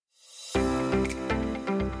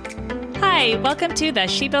Hi, welcome to the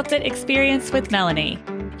She Built It Experience with Melanie.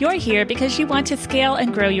 You're here because you want to scale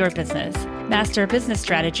and grow your business, master business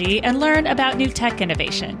strategy, and learn about new tech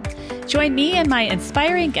innovation. Join me and my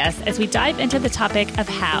inspiring guests as we dive into the topic of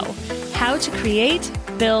how to create,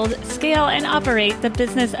 build, scale, and operate the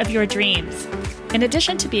business of your dreams. In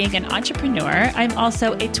addition to being an entrepreneur, I'm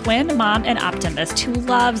also a twin mom and optimist who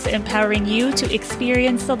loves empowering you to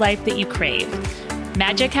experience the life that you crave.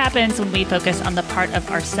 Magic happens when we focus on the part of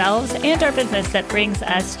ourselves and our business that brings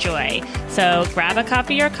us joy. So grab a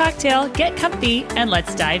coffee or cocktail, get comfy, and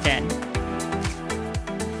let's dive in.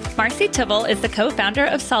 Marcy Tivol is the co-founder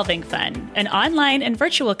of Solving Fun, an online and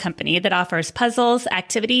virtual company that offers puzzles,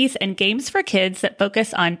 activities, and games for kids that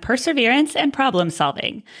focus on perseverance and problem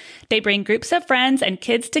solving. They bring groups of friends and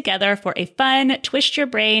kids together for a fun, twist your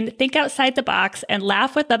brain, think outside the box, and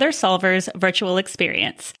laugh with other solvers virtual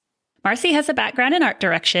experience. Marcy has a background in art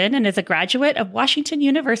direction and is a graduate of Washington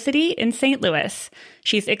University in St. Louis.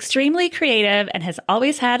 She's extremely creative and has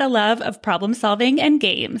always had a love of problem solving and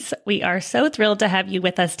games. We are so thrilled to have you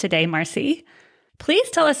with us today, Marcy. Please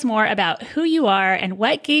tell us more about who you are and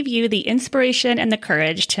what gave you the inspiration and the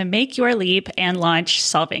courage to make your leap and launch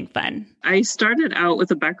Solving Fun. I started out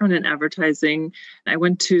with a background in advertising. I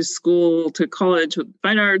went to college with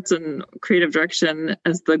fine arts and creative direction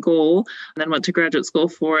as the goal, and then went to graduate school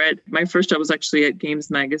for it. My first job was actually at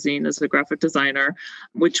Games Magazine as a graphic designer,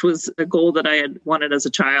 which was a goal that I had wanted as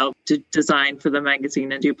a child to design for the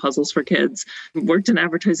magazine and do puzzles for kids. Worked in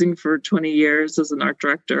advertising for 20 years as an art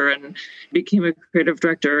director and became a creative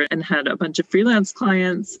director and had a bunch of freelance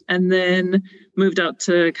clients, and then moved out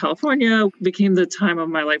to California. Became the time of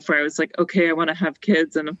my life where I was like, okay, I want to have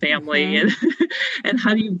kids and a family. And and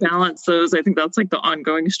how do you balance those? I think that's like the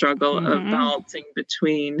ongoing struggle of balancing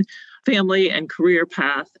between family and career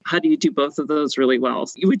path. How do you do both of those really well?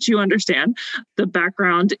 Which you understand. The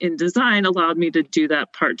background in design allowed me to do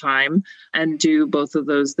that part-time and do both of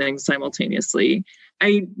those things simultaneously.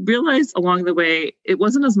 I realized along the way, it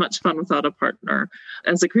wasn't as much fun without a partner.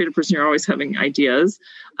 As a creative person, you're always having ideas.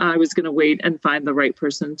 I was going to wait and find the right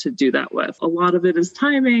person to do that with. A lot of it is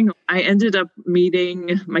timing. I ended up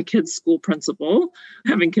meeting my kid's school principal,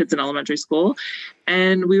 having kids in elementary school.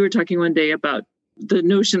 And we were talking one day about the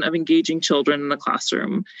notion of engaging children in the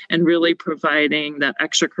classroom and really providing that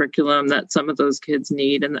extra curriculum that some of those kids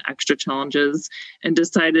need and the extra challenges, and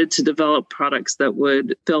decided to develop products that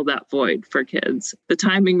would fill that void for kids. The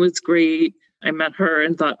timing was great. I met her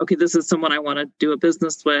and thought, okay, this is someone I want to do a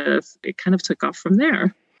business with. It kind of took off from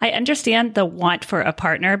there. I understand the want for a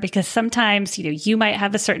partner because sometimes, you might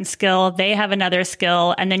have a certain skill, they have another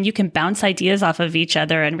skill, and then you can bounce ideas off of each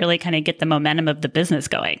other and really kind of get the momentum of the business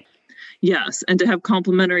going. Yes, and to have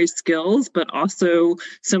complementary skills, but also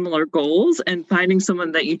similar goals, and finding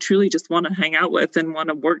someone that you truly just want to hang out with and want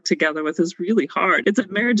to work together with is really hard. It's a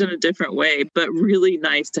marriage in a different way, but really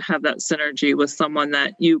nice to have that synergy with someone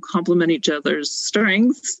that you complement each other's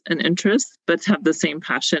strengths and interests, but have the same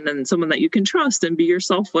passion, and someone that you can trust and be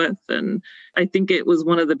yourself with. And I think it was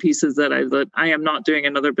one of the pieces that I am not doing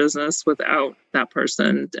another business without that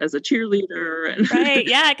person as a cheerleader. Right.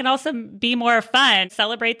 Yeah. It can also be more fun.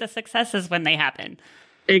 Celebrate the successes when they happen.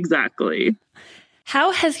 Exactly.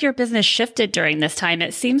 How has your business shifted during this time?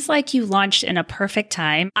 It seems like you launched in a perfect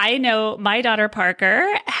time. I know my daughter Parker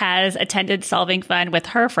has attended Solving Fun with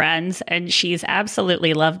her friends, and she's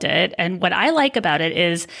absolutely loved it. And what I like about it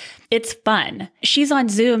is it's fun. She's on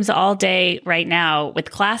Zooms all day right now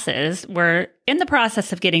with classes. We're in the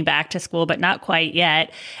process of getting back to school, but not quite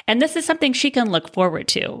yet. And this is something she can look forward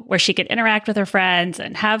to, where she can interact with her friends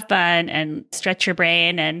and have fun and stretch your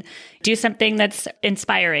brain and do something that's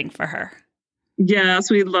inspiring for her. Yes,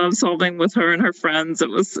 we love solving with her and her friends. It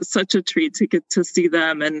was such a treat to get to see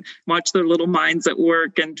them and watch their little minds at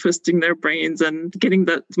work and twisting their brains and getting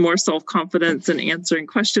the more self-confidence and answering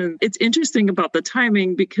questions. It's interesting about the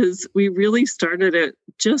timing because we really started it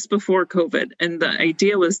just before COVID. And the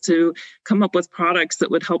idea was to come up with products that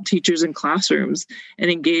would help teachers in classrooms and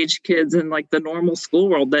engage kids in like the normal school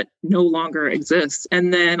world that no longer exists.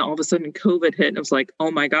 And then all of a sudden COVID hit and it was like, oh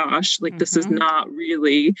my gosh, like this is not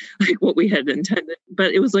really like what we had intended.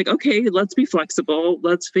 But it was like, okay, let's be flexible.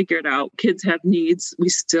 Let's figure it out. Kids have needs. We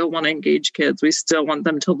still want to engage kids. We still want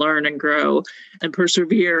them to learn and grow and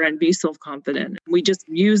persevere and be self-confident. We just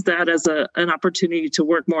use that as an opportunity to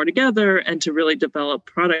work more together and to really develop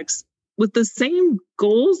products with the same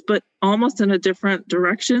goals, but almost in a different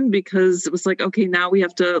direction, because it was like, okay, now we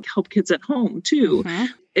have to help kids at home too.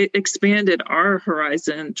 it expanded our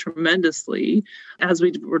horizon tremendously. As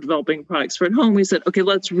we were developing products for at home, we said, okay,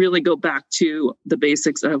 let's really go back to the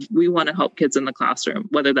basics of we want to help kids in the classroom,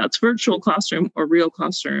 whether that's virtual classroom or real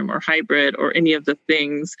classroom or hybrid or any of the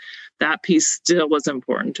things. That piece still was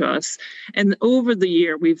important to us. And over the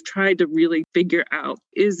year, we've tried to really figure out,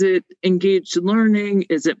 is it engaged learning?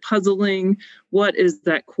 Is it puzzling? What is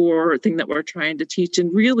that core thing that we're trying to teach?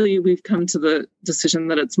 And really, we've come to the decision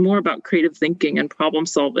that it's more about creative thinking and problem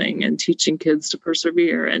solving and teaching kids to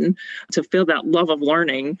persevere and to feel that love of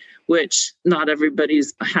learning, which not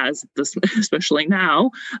everybody's has this, especially now.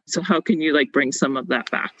 So how can you bring some of that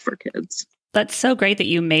back for kids? That's so great that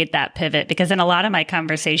you made that pivot, because in a lot of my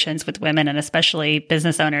conversations with women and especially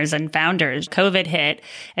business owners and founders, COVID hit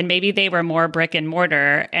and maybe they were more brick and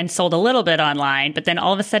mortar and sold a little bit online, but then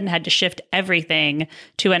all of a sudden had to shift everything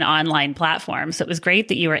to an online platform. So it was great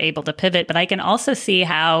that you were able to pivot, but I can also see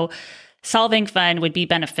how solving fun would be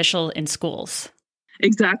beneficial in schools.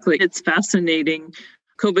 Exactly. It's fascinating.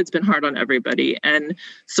 COVID's been hard on everybody, and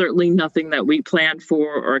certainly nothing that we planned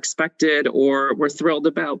for or expected or were thrilled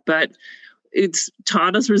about, but it's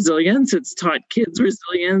taught us resilience. It's taught kids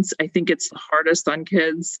resilience. I think it's the hardest on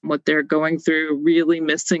kids, what they're going through, really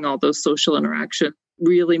missing all those social interactions,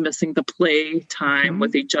 really missing the play time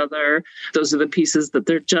with each other. Those are the pieces that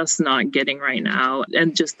they're just not getting right now.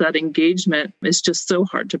 And just that engagement is just so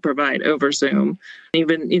hard to provide over Zoom.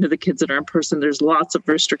 Even, the kids that are in person, there's lots of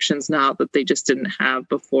restrictions now that they just didn't have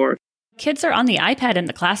before. Kids are on the iPad in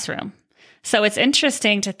the classroom. So it's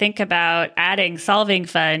interesting to think about adding solving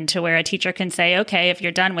fun to where a teacher can say, okay, if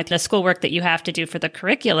you're done with the schoolwork that you have to do for the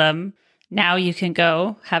curriculum, now you can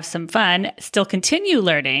go have some fun, still continue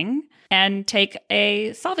learning, and take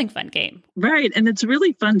a solving fun game. Right. And it's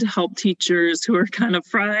really fun to help teachers who are kind of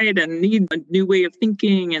fried and need a new way of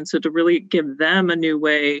thinking. And so to really give them a new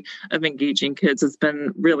way of engaging kids has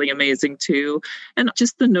been really amazing too. And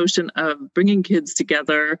just the notion of bringing kids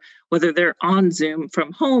together, whether they're on Zoom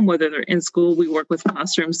from home, whether they're in school. We work with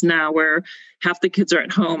classrooms now where half the kids are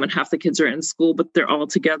at home and half the kids are in school, but they're all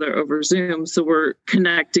together over Zoom. So we're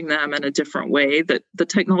connecting them in a different way that the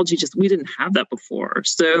technology we didn't have that before.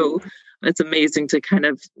 So it's amazing to kind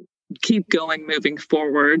of keep going, moving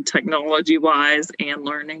forward, technology-wise and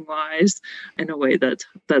learning-wise, in a way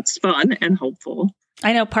that's fun and helpful.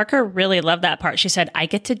 I know Parker really loved that part. She said, I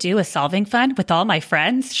get to do a solving fun with all my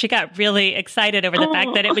friends. She got really excited over the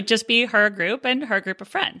fact that it would just be her group and her group of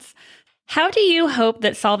friends. How do you hope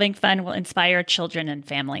that solving fun will inspire children and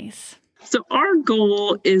families? So our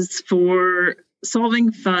goal is for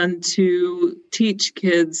solving fun to teach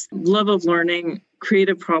kids love of learning,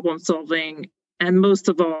 creative problem solving, and most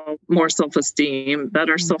of all, more self-esteem,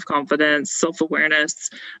 better self-confidence, self-awareness,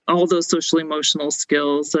 all those social emotional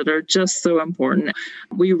skills that are just so important.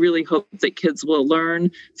 We really hope that kids will learn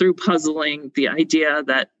through puzzling the idea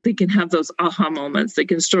that they can have those aha moments. They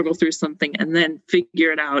can struggle through something and then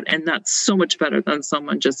figure it out. And that's so much better than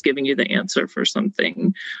someone just giving you the answer for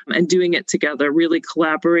something. And doing it together, really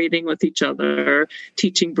collaborating with each other,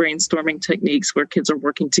 teaching brainstorming techniques where kids are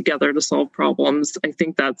working together to solve problems. I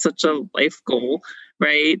think that's such a life goal,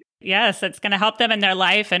 right? Yes, it's going to help them in their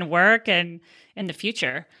life and work and in the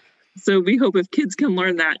future. So we hope if kids can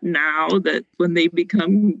learn that now, that when they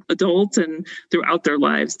become adults and throughout their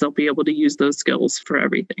lives, they'll be able to use those skills for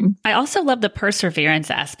everything. I also love the perseverance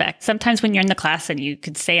aspect. Sometimes when you're in the class and you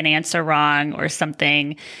could say an answer wrong or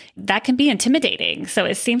something, that can be intimidating. So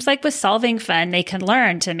it seems like with solving fun, they can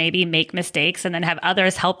learn to maybe make mistakes and then have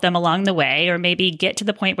others help them along the way, or maybe get to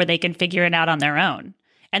the point where they can figure it out on their own.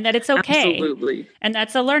 And that it's okay. Absolutely. And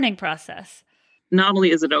that's a learning process. Not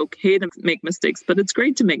only is it okay to make mistakes, but it's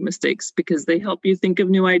great to make mistakes because they help you think of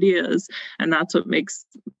new ideas. And that's what makes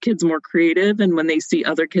kids more creative. And when they see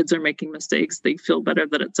other kids are making mistakes, they feel better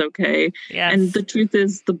that it's okay. Yes. And the truth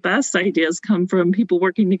is, the best ideas come from people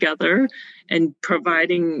working together and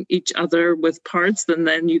providing each other with parts. And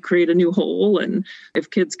then you create a new whole. And if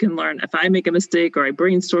kids can learn, if I make a mistake or I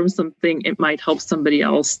brainstorm something, it might help somebody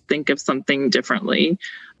else think of something differently,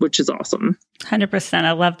 which is awesome. 100%.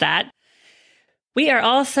 I love that. We are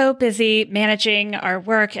all so busy managing our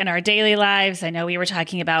work and our daily lives. I know we were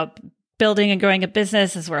talking about building and growing a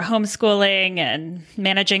business as we're homeschooling and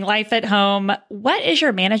managing life at home. What is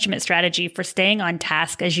your management strategy for staying on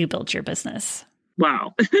task as you build your business?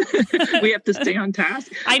 Wow. We have to stay on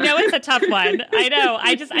task. I know it's a tough one. I know.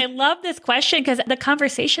 I love this question because the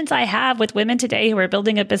conversations I have with women today who are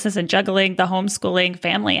building a business and juggling the homeschooling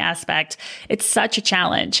family aspect, it's such a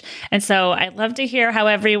challenge. And so I'd love to hear how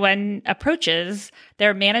everyone approaches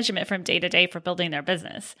their management from day to day for building their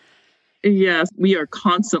business. Yes, we are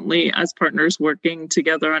constantly as partners working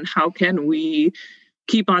together on how can we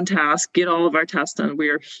keep on task, get all of our tasks done. We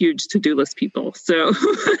are huge to-do list people. So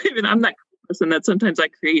even I'm that person that sometimes I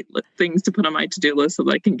create things to put on my to-do list so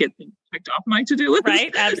that I can get things checked off my to-do list.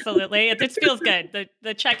 Right. Absolutely. It just feels good.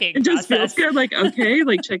 The checking it just process. feels good. Like, okay,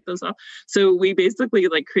 like check those off. So we basically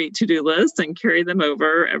like create to-do lists and carry them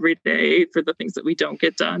over every day for the things that we don't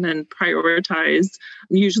get done and prioritize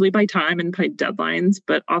usually by time and by deadlines.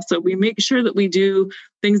 But also we make sure that we do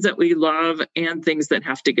things that we love and things that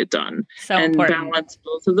have to get done. So and important. Balance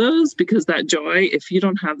both of those, because that joy, if you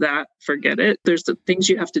don't have that, forget it. There's the things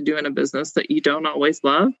you have to do in a business that you don't always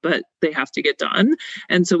love, but they have to get done.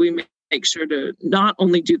 And so we make sure to not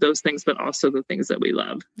only do those things, but also the things that we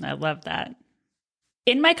love. I love that.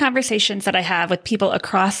 In my conversations that I have with people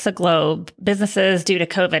across the globe, businesses due to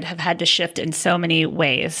COVID have had to shift in so many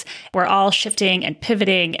ways. We're all shifting and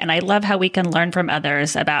pivoting, and I love how we can learn from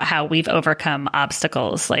others about how we've overcome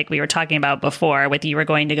obstacles, like we were talking about before with you were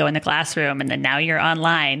going to go in the classroom and then now you're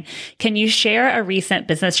online. Can you share a recent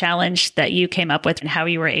business challenge that you came up with and how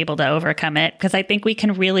you were able to overcome it? Because I think we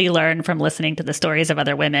can really learn from listening to the stories of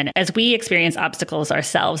other women as we experience obstacles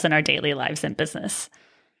ourselves in our daily lives and business.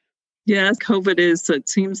 Yeah, COVID it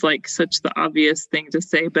seems like such the obvious thing to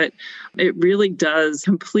say, but it really does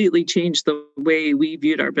completely change the way we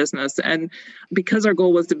viewed our business. And because our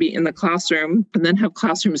goal was to be in the classroom and then have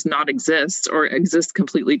classrooms not exist or exist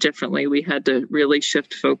completely differently, we had to really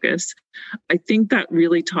shift focus. I think that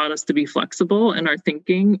really taught us to be flexible in our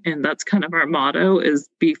thinking. And that's kind of our motto, is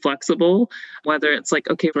be flexible, whether it's like,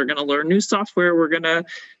 okay, we're going to learn new software.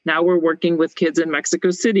 Now we're working with kids in Mexico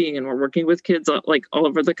City and we're working with kids like all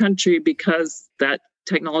over the country because that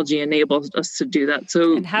technology enables us to do that.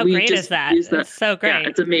 So and how great is that? It's so great. Yeah,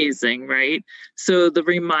 it's amazing, right? So the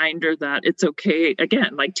reminder that it's okay,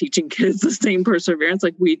 again, like teaching kids the same perseverance,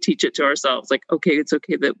 like we teach it to ourselves, like, okay, it's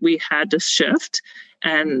okay that we had to shift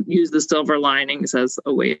and use the silver linings as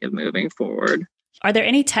a way of moving forward. Are there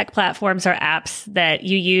any tech platforms or apps that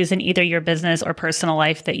you use in either your business or personal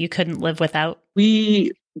life that you couldn't live without?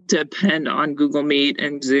 We depend on Google Meet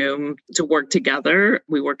and Zoom to work together.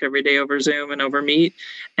 We work every day over Zoom and over Meet,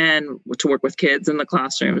 and to work with kids in the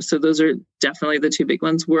classroom. So those are definitely the two big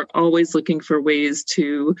ones. We're always looking for ways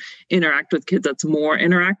to interact with kids that's more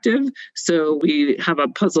interactive. So we have a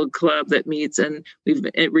puzzle club that meets, and we've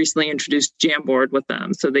recently introduced Jamboard with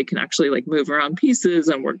them, so they can actually like move around pieces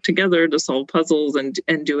and work together to solve puzzles and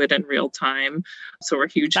do it in real time. So we're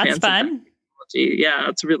huge fans of that. Yeah,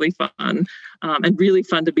 it's really fun. And really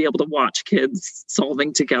fun to be able to watch kids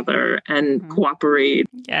solving together and cooperate.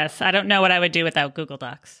 Yes. I don't know what I would do without Google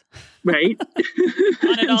Docs. Right?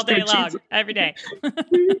 On it all day long, every day.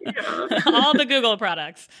 All the Google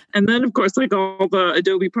products. And then, of course, like all the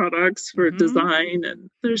Adobe products for design. And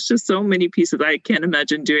there's just so many pieces. I can't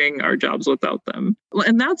imagine doing our jobs without them. Well,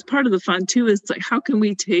 and that's part of the fun, too, is like, how can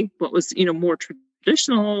we take what was, more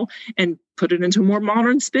traditional and put it into a more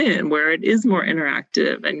modern spin where it is more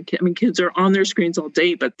interactive. And I mean, kids are on their screens all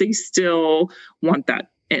day, but they still want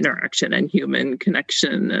that interaction and human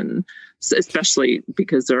connection, and especially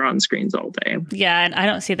because they're on screens all day. Yeah, and I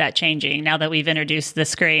don't see that changing now that we've introduced the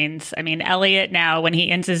screens. I mean, Elliot now, when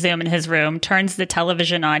he ends a Zoom in his room, turns the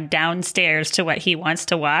television on downstairs to what he wants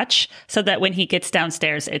to watch so that when he gets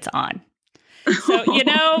downstairs, it's on. So,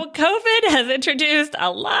 COVID has introduced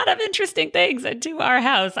a lot of interesting things into our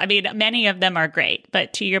house. I mean, many of them are great,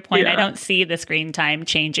 but to your point, I don't see the screen time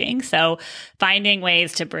changing. So finding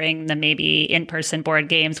ways to bring the maybe in-person board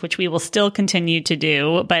games, which we will still continue to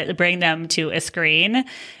do, but bring them to a screen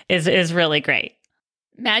is really great.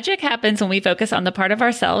 Magic happens when we focus on the part of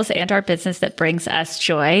ourselves and our business that brings us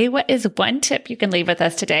joy. What is one tip you can leave with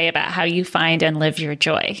us today about how you find and live your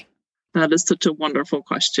joy? That is such a wonderful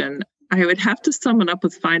question. I would have to sum it up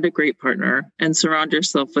with find a great partner and surround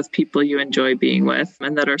yourself with people you enjoy being with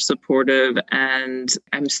and that are supportive. And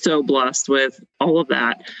I'm so blessed with all of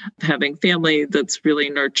that, having family that's really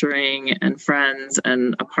nurturing and friends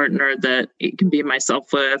and a partner that I can be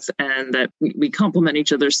myself with, and that we complement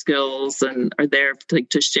each other's skills and are there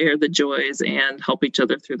to share the joys and help each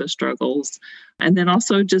other through the struggles. And then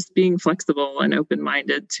also just being flexible and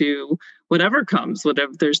open-minded to whatever comes,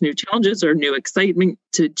 whatever there's new challenges or new excitement,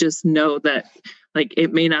 to just know that like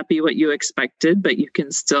it may not be what you expected, but you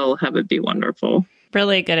can still have it be wonderful.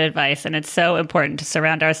 Really good advice. And it's so important to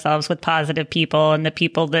surround ourselves with positive people and the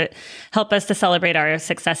people that help us to celebrate our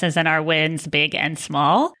successes and our wins, big and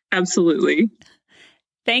small. Absolutely.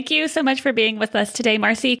 Thank you so much for being with us today,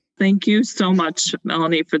 Marcy. Thank you so much,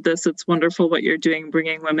 Melanie, for this. It's wonderful what you're doing,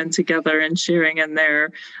 bringing women together and sharing in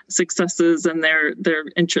their successes and their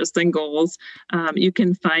interests and goals. You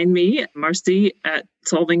can find me, Marcy, at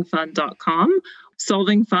solvingfun.com.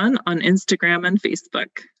 Solving Fun on Instagram and Facebook.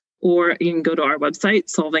 Or you can go to our website,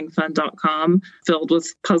 solvingfun.com, filled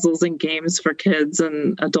with puzzles and games for kids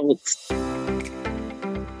and adults.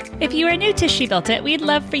 If you are new to She Built It, we'd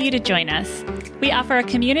love for you to join us. We offer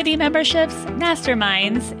community memberships,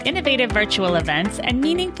 masterminds, innovative virtual events, and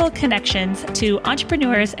meaningful connections to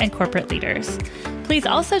entrepreneurs and corporate leaders. Please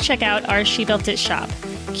also check out our She Built It shop,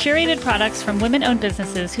 curated products from women-owned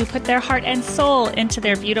businesses who put their heart and soul into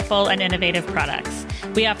their beautiful and innovative products.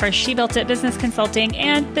 We offer She Built It business consulting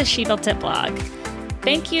and the She Built It blog.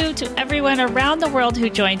 Thank you to everyone around the world who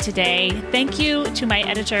joined today. Thank you to my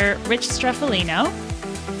editor, Rich Streffolino.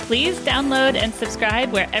 Please download and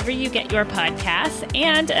subscribe wherever you get your podcasts.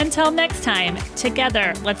 And until next time,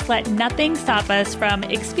 together, let's let nothing stop us from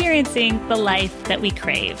experiencing the life that we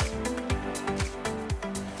crave.